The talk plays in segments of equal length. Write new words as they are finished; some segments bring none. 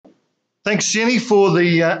Thanks, Jenny, for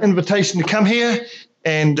the invitation to come here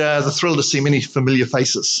and the thrill to see many familiar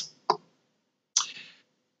faces.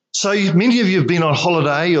 So many of you have been on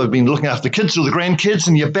holiday or have been looking after the kids or the grandkids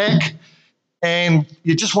and you're back and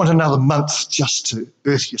you just want another month just to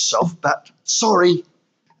earth yourself. But sorry,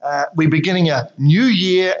 we're beginning a new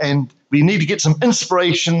year and we need to get some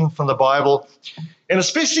inspiration from the Bible, and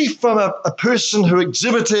especially from a person who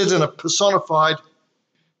exhibited and personified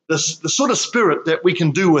the sort of spirit that we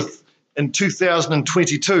can do with in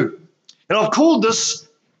 2022. And I've called this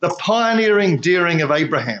the pioneering daring of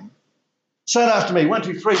Abraham. Say it after me. 1,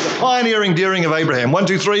 2, 3. The pioneering daring of Abraham. 1,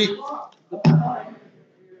 2, 3.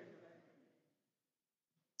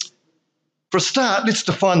 For a start, let's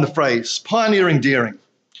define the phrase pioneering daring.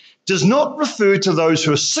 Does not refer to those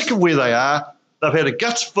who are sick of where they are. They've had a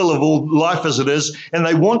guts full of all life as it is, and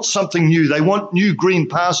they want something new. They want new green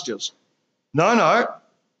pastures. No.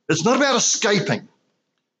 It's not about escaping.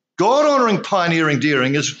 God-honouring pioneering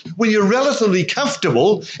daring is when you're relatively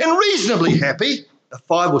comfortable and reasonably happy, a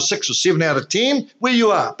 5 or 6 or 7 out of 10, where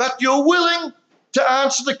you are. But you're willing to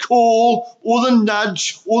answer the call or the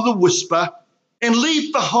nudge or the whisper and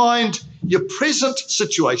leave behind your present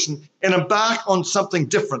situation and embark on something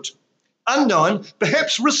different, unknown,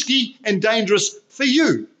 perhaps risky and dangerous for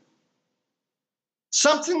you.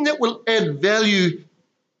 Something that will add value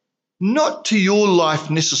not to your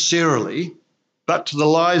life necessarily, but to the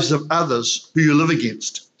lives of others who you live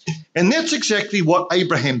against. And that's exactly what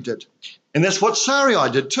Abraham did. And that's what Sarai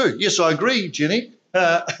did too. Yes, I agree, Jenny.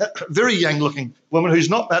 Very young-looking woman who's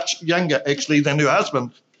not much younger, actually, than her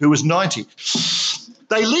husband, who was 90.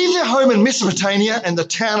 They leave their home in Mesopotamia and the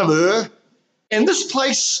town of Ur, and this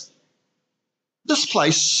place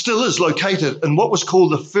still is located in what was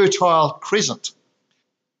called the Fertile Crescent.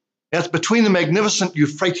 Now, it's between the magnificent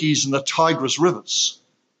Euphrates and the Tigris rivers,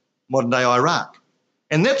 modern-day Iraq.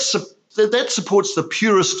 And that supports the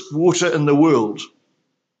purest water in the world,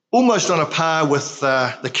 almost on a par with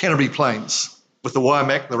the Canterbury Plains, with the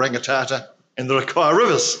Waimak, the Rangitata, and the Rakaia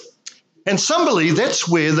rivers. And some believe that's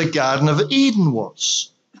where the Garden of Eden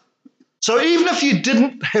was. So even if you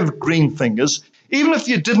didn't have green fingers, even if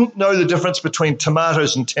you didn't know the difference between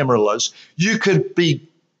tomatoes and tamarillos, you could be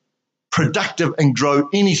productive and grow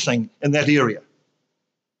anything in that area.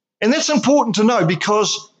 And that's important to know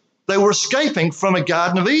because they were escaping from a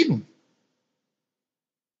Garden of Eden.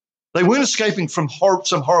 They weren't escaping from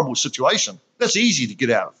some horrible situation. That's easy to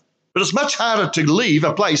get out of. But it's much harder to leave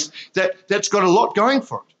a place that's got a lot going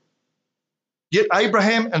for it. Yet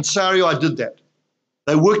Abraham and Sarai did that.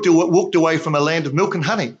 They walked away from a land of milk and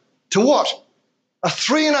honey to what? A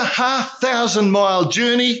 3,500-mile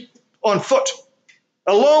journey on foot,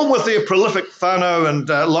 along with their prolific whānau and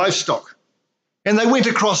livestock. And they went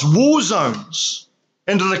across war zones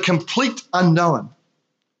into the complete unknown.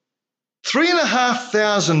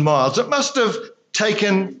 3,500 miles. It must have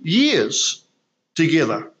taken years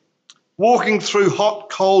together, walking through hot,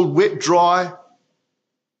 cold, wet, dry.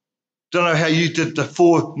 Don't know how you did the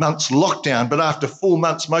 4 months lockdown, but after 4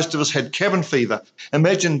 months, most of us had cabin fever.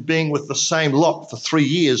 Imagine being with the same lot for 3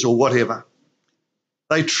 years or whatever.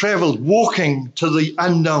 They travelled walking to the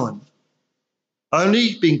unknown.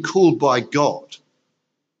 Only being called by God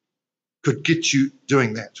could get you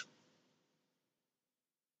doing that.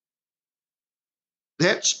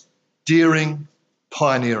 That's daring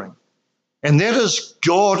pioneering. And that is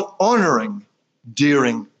God-honouring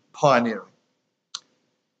daring pioneering.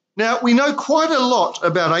 Now, we know quite a lot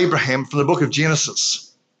about Abraham from the book of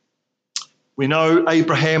Genesis. We know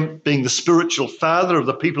Abraham being the spiritual father of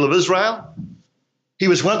the people of Israel. He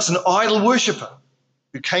was once an idol worshipper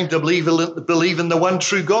who came to believe in the one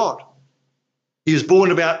true God. He was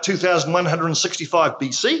born about 2165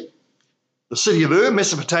 BC, the city of Ur,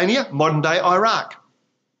 Mesopotamia, modern-day Iraq.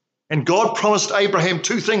 And God promised Abraham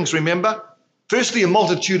 2 things, remember? Firstly, a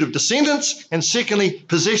multitude of descendants, and secondly,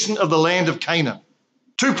 possession of the land of Canaan.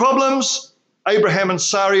 2 problems. Abraham and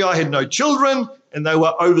Sarai had no children, and they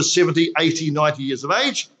were over 70, 80, 90 years of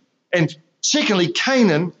age. And secondly,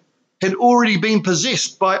 Canaan had already been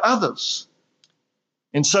possessed by others.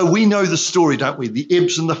 And so we know the story, don't we? The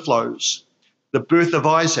ebbs and the flows, the birth of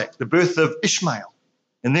Isaac, the birth of Ishmael,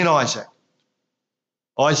 and then Isaac.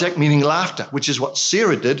 Isaac meaning laughter, which is what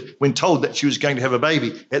Sarah did when told that she was going to have a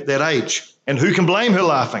baby at that age. And who can blame her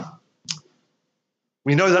laughing?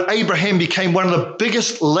 We know that Abraham became one of the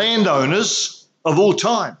biggest landowners of all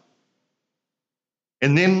time.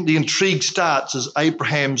 And then the intrigue starts as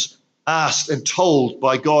Abraham's asked and told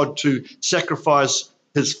by God to sacrifice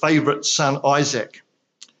his favorite son, Isaac.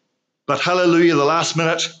 But hallelujah, the last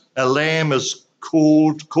minute, a lamb is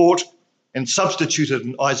caught and substituted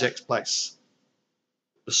in Isaac's place.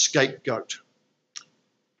 the scapegoat.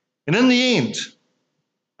 And in the end,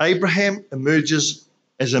 Abraham emerges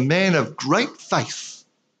as a man of great faith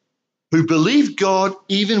who believed God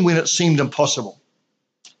even when it seemed impossible.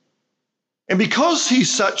 And because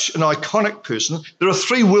he's such an iconic person, there are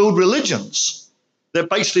three world religions that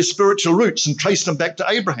base their spiritual roots and trace them back to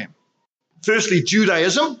Abraham. Firstly,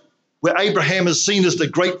 Judaism, where Abraham is seen as the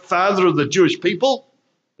great father of the Jewish people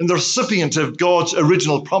and the recipient of God's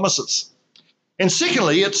original promises. And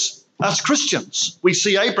secondly, it's us Christians. We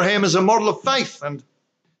see Abraham as a model of faith and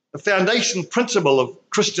a foundation principle of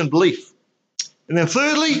Christian belief. And then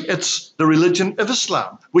thirdly, it's the religion of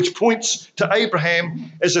Islam, which points to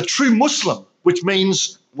Abraham as a true Muslim, which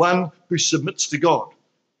means one who submits to God.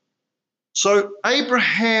 So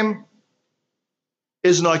Abraham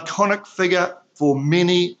is an iconic figure for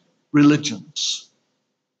many religions.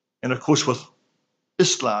 And of course, with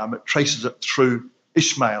Islam, it traces it through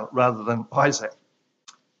Ishmael rather than Isaac.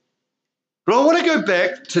 But I want to go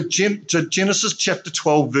back to Genesis chapter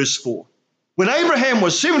 12, verse 4. When Abraham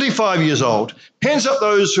was 75 years old, hands up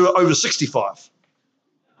those who are over 65.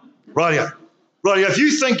 Rightio. If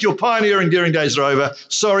you think your pioneering daring days are over,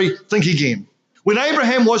 sorry, think again. When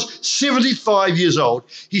Abraham was 75 years old,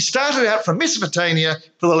 he started out from Mesopotamia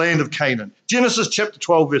for the land of Canaan. Genesis chapter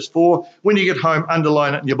 12, verse 4. When you get home,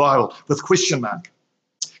 underline it in your Bible with question mark.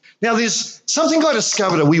 Now, there's something I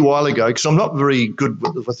discovered a wee while ago, because I'm not very good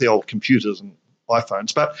with the old computers and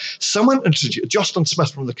iPhones, but someone introduced, Jocelyn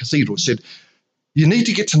Smith from the Cathedral said, you need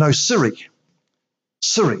to get to know Siri.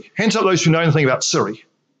 Siri. Hands up those who know anything about Siri.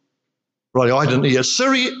 Right, I didn't hear.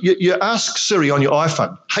 Siri, you ask Siri on your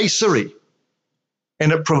iPhone, hey Siri,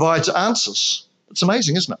 and it provides answers. It's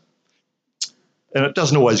amazing, isn't it? And it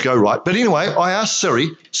doesn't always go right. But anyway, I asked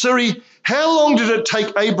Siri, how long did it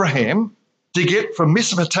take Abraham to get from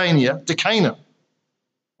Mesopotamia to Canaan?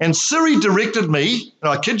 And Siri directed me,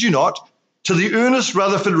 and I kid you not, to the Ernest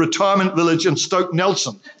Rutherford Retirement Village in Stoke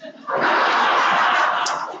Nelson.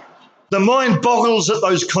 The mind boggles at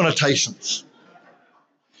those connotations.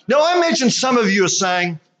 Now, I imagine some of you are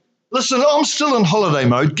saying, listen, I'm still in holiday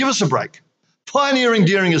mode, give us a break. Pioneering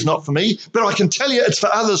daring is not for me, but I can tell you it's for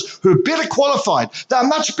others who are better qualified. They're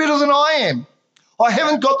much better than I am. I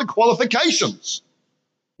haven't got the qualifications.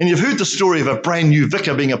 And you've heard the story of a brand new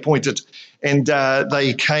vicar being appointed, and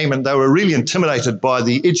they came and they were really intimidated by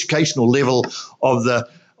the educational level of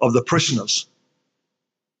the parishioners.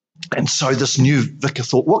 And so this new vicar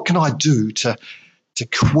thought, what can I do to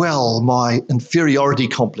quell my inferiority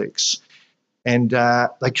complex? And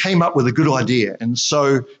they came up with a good idea. And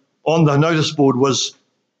so on the notice board was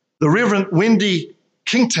the Reverend Wendy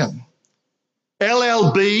Kington,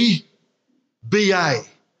 LLB, BA.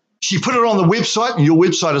 She put it on the website, and your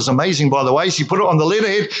website is amazing, by the way. She put it on the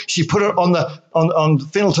letterhead. She put it on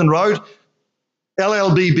Fenelton Road,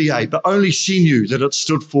 LLBBA, but only she knew that it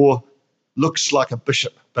stood for looks like a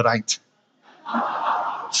bishop, but ain't.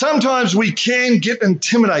 Sometimes we can get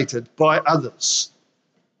intimidated by others.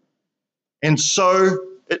 And so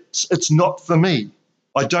it's not for me.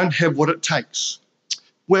 I don't have what it takes.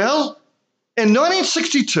 Well, in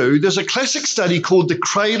 1962, there's a classic study called The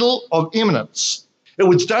Cradle of Eminence. It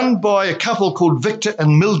was done by a couple called Victor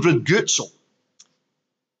and Mildred Goetzel.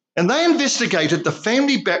 And they investigated the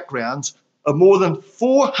family backgrounds of more than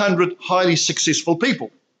 400 highly successful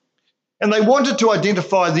people. And they wanted to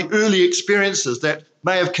identify the early experiences that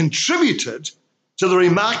may have contributed to the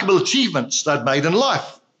remarkable achievements they'd made in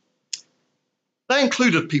life. They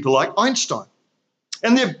included people like Einstein.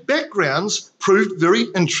 And their backgrounds proved very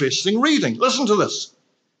interesting reading. Listen to this.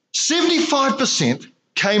 75%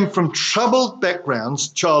 came from troubled backgrounds,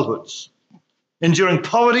 childhoods, enduring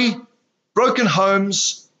poverty, broken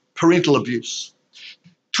homes, parental abuse.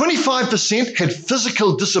 25% had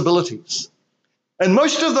physical disabilities. And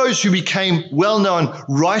most of those who became well-known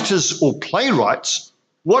writers or playwrights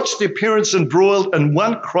watched their parents embroiled in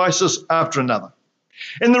one crisis after another.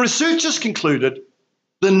 And the researchers concluded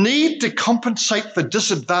the need to compensate for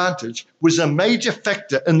disadvantage was a major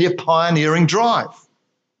factor in their pioneering drive.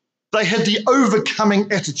 They had the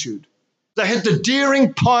overcoming attitude. They had the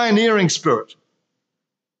daring pioneering spirit.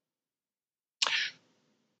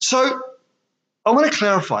 So I want to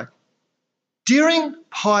clarify, daring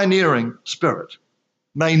pioneering spirit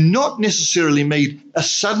may not necessarily mean a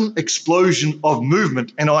sudden explosion of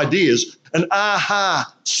movement and ideas, an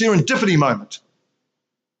aha serendipity moment.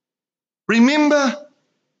 Remember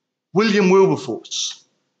William Wilberforce,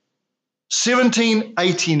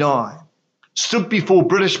 1789, stood before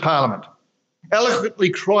British Parliament, eloquently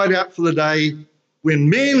cried out for the day when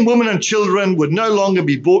men, women and children would no longer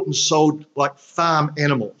be bought and sold like farm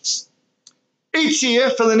animals. Each year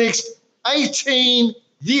for the next 18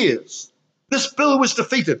 years. This bill was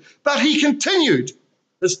defeated, but he continued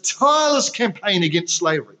his tireless campaign against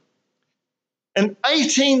slavery. In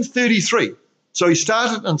 1833, so he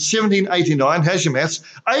started in 1789, how's your maths?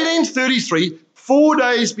 1833, 4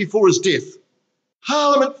 days before his death,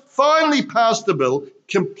 Parliament finally passed the bill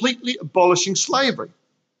completely abolishing slavery.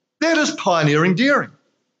 That is pioneering daring,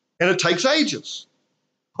 and it takes ages.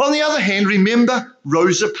 On the other hand, remember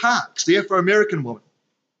Rosa Parks, the Afro-American woman,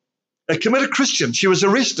 a committed Christian. She was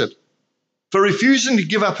arrested for refusing to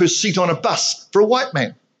give up her seat on a bus for a white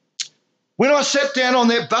man. When I sat down on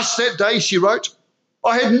that bus that day, she wrote,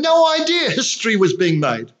 I had no idea history was being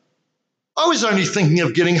made. I was only thinking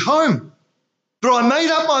of getting home. But I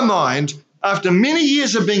made up my mind, after many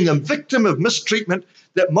years of being the victim of mistreatment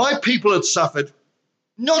that my people had suffered,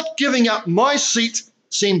 not giving up my seat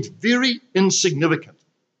seemed very insignificant.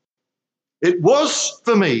 It was,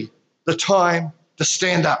 for me, the time to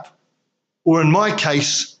stand up, or in my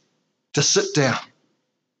case, to sit down.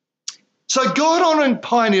 So God-honouring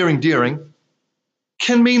pioneering daring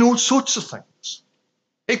can mean all sorts of things.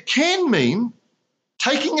 It can mean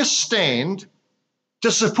taking a stand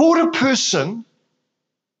to support a person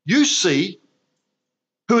you see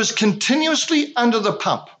who is continuously under the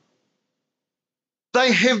pump.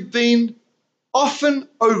 They have been often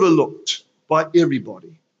overlooked by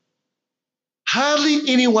everybody.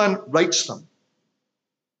 Hardly anyone rates them.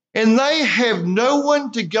 And they have no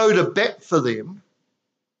one to go to bat for them,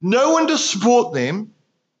 no one to support them,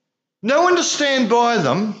 no one to stand by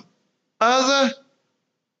them other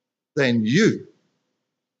than you.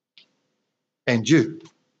 And you.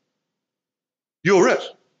 You're it.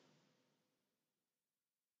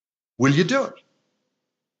 Will you do it?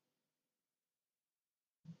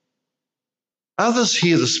 Others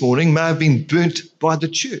here this morning may have been burnt by the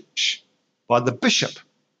church, by the bishop,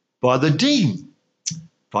 by the dean,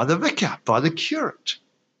 by the vicar, by the curate,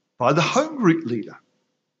 by the home group leader.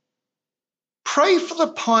 Pray for the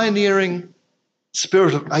pioneering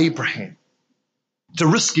spirit of Abraham to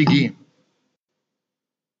risk again.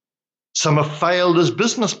 Some have failed as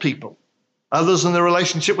business people, others in their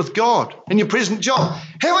relationship with God, in your present job.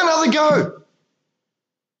 Have another go.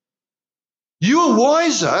 You are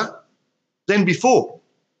wiser than before.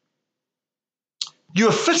 You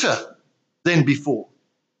are fitter than before.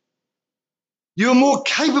 You are more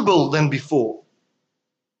capable than before.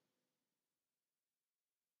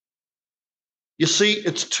 You see,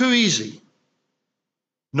 it's too easy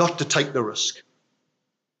not to take the risk.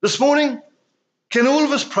 This morning, can all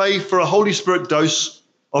of us pray for a Holy Spirit dose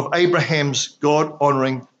of Abraham's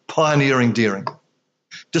God-honouring, pioneering daring?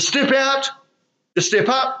 To step out, to step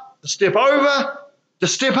up, to step over, to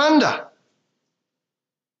step under.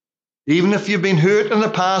 Even if you've been hurt in the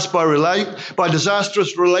past by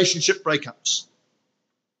disastrous relationship breakups.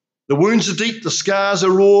 The wounds are deep, the scars are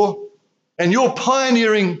raw, and your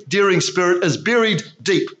pioneering, daring spirit is buried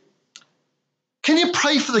deep. Can you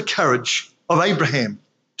pray for the courage of Abraham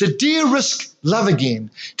to dare risk love again,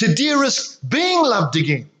 to dare risk being loved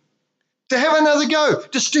again, to have another go,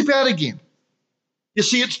 to step out again? You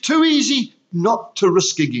see, it's too easy not to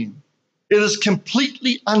risk again. It is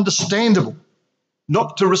completely understandable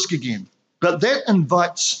not to risk again, but that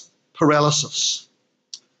invites paralysis.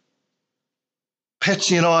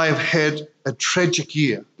 Patsy and I have had a tragic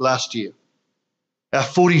year last year. Our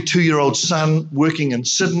 42-year-old son working in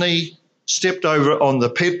Sydney stepped over on the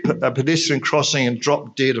pedestrian crossing and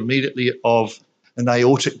dropped dead immediately of an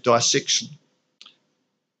aortic dissection.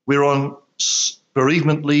 We're on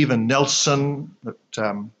bereavement leave in Nelson at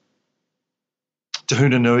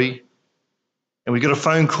Tahunanui, and we got a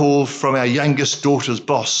phone call from our youngest daughter's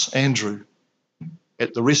boss, Andrew,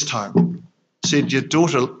 at the rest home. Said, your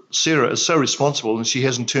daughter, Sarah, is so responsible and she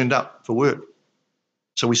hasn't turned up for work.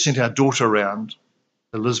 So we sent our daughter around,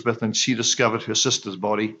 Elizabeth, and she discovered her sister's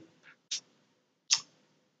body,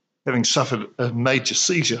 having suffered a major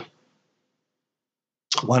seizure,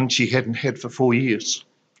 one she hadn't had for 4 years.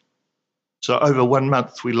 So over 1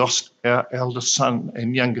 month, we lost our eldest son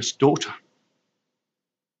and youngest daughter.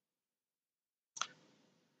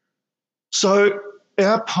 So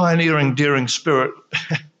our pioneering, daring spirit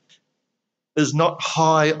is not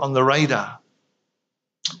high on the radar.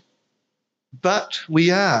 But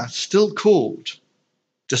we are still called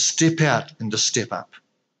to step out and to step up.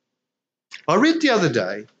 I read the other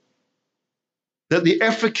day that the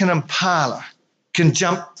African impala can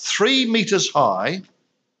jump 3 meters high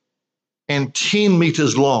and 10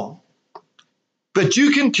 meters long. But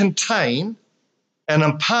you can contain an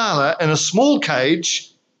impala in a small cage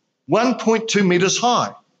 1.2 meters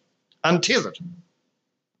high, untethered.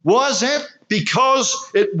 Why is that? Because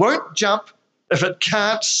it won't jump if it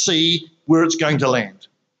can't see where it's going to land.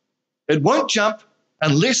 It won't jump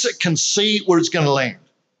unless it can see where it's going to land.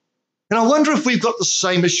 And I wonder if we've got the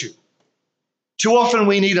same issue. Too often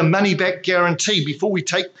we need a money-back guarantee before we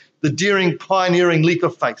take the daring, pioneering leap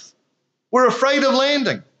of faith. We're afraid of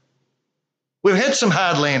landing. We've had some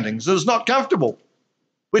hard landings. It's not comfortable.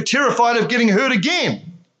 We're terrified of getting hurt again.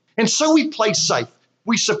 And so we play safe.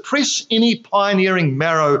 We suppress any pioneering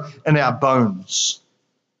marrow in our bones.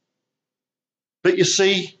 But you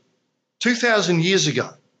see, 2,000 years ago,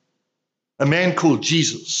 a man called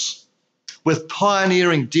Jesus, with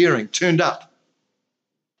pioneering daring, turned up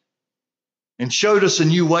and showed us a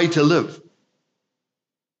new way to live.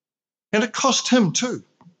 And it cost him too.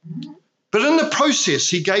 But in the process,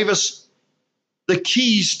 he gave us the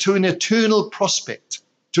keys to an eternal prospect,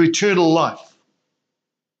 to eternal life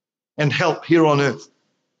and help here on earth,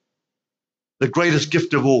 the greatest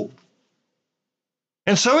gift of all.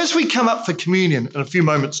 And so as we come up for communion in a few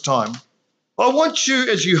moments' time, I want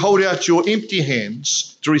you, as you hold out your empty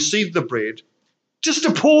hands to receive the bread, just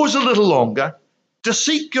to pause a little longer, to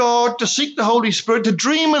seek God, to seek the Holy Spirit, to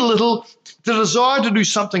dream a little, to desire to do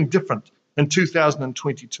something different in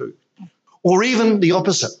 2022. Or even the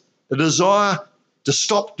opposite, the desire to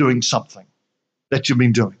stop doing something that you've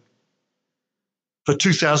been doing for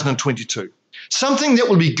 2022. Something that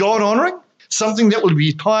will be God-honoring, something that will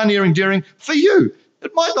be pioneering, daring for you.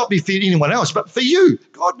 It might not be for anyone else, but for you.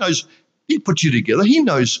 God knows He put you together. He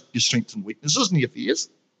knows your strengths and weaknesses and your fears.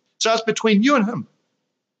 So it's between you and Him.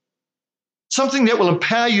 Something that will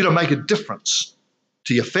empower you to make a difference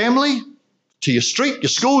to your family, to your street, your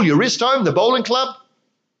school, your rest home, the bowling club,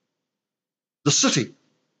 the city.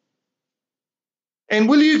 And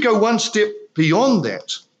will you go one step beyond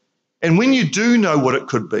that? And when you do know what it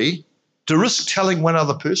could be, to risk telling one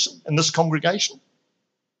other person in this congregation,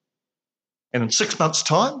 and in 6 months'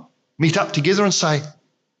 time, meet up together and say,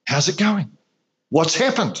 how's it going? What's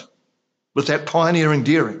happened with that pioneering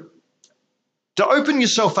daring? To open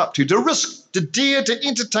yourself up to risk, to dare to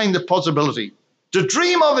entertain the possibility, to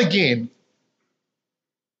dream of again,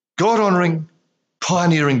 God-honoring,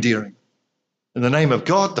 pioneering, daring. In the name of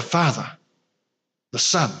God, the Father, the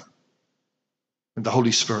Son, and the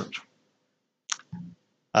Holy Spirit.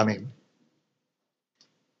 Amen.